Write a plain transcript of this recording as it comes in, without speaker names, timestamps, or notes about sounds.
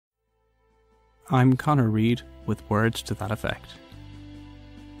I'm Connor Reid with words to that effect.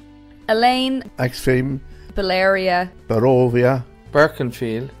 Elaine, Extreme, Wallaria, Barovia,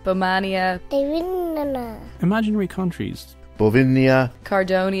 Birkenfield, Bomania, Imaginary countries. Bovinia,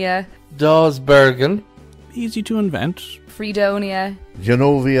 Cardonia, Dawsbergen, Easy to invent. Fredonia,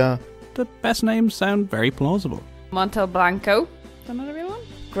 Genovia, The best names sound very plausible. Montalblanco. Is that not a real one?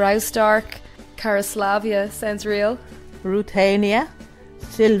 Graustark, Karaslavia sounds real. Ruritania,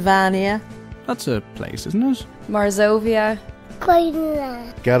 Sylvania, That's a place, isn't it? Marzovia,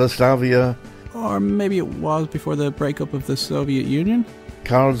 Garoslavia, Or maybe it was before the breakup of the Soviet Union?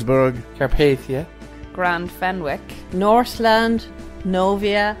 Carlsberg, Carpathia, Grand Fenwick, Norseland,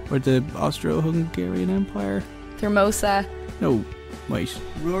 Novia, Or the Austro-Hungarian Empire? Thermosa, No, wait.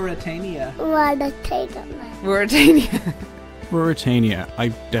 Ruritania. Ruritania. Ruritania.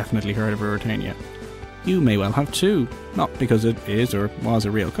 I've definitely heard of Ruritania. You may well have too. Not because it is or was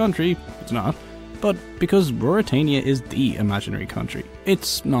a real country, it's not, but because Ruritania is the imaginary country.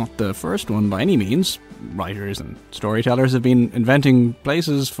 It's not the first one by any means. Writers and storytellers have been inventing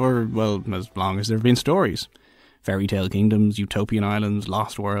places for, well, as long as there have been stories. Fairy tale kingdoms, utopian islands,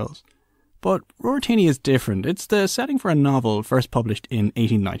 lost worlds. But Ruritania is different. It's the setting for a novel first published in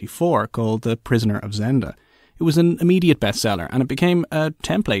 1894 called The Prisoner of Zenda. It was an immediate bestseller and it became a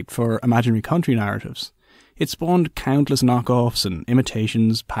template for imaginary country narratives. It spawned countless knockoffs and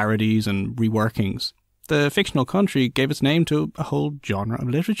imitations, parodies and reworkings. The fictional country gave its name to a whole genre of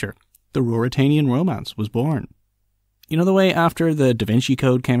literature. The Ruritanian romance was born. You know the way after the Da Vinci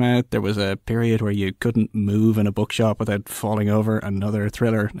Code came out, there was a period where you couldn't move in a bookshop without falling over another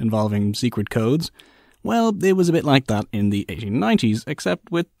thriller involving secret codes? Well, it was a bit like that in the 1890s,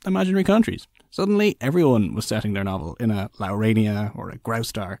 except with imaginary countries. Suddenly, everyone was setting their novel in a Laurania or a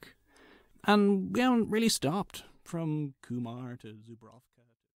Graustark. And we haven't really stopped, from Kumar to Zubrovka.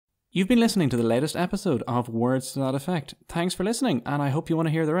 You've been listening to the latest episode of Words to That Effect. Thanks for listening, and I hope you want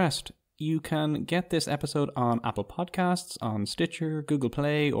to hear the rest. You can get this episode on Apple Podcasts, on Stitcher, Google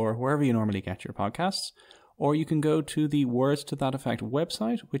Play, or wherever you normally get your podcasts. Or you can go to the Words to That Effect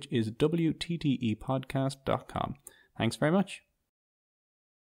website, which is wttepodcast.com. Thanks very much.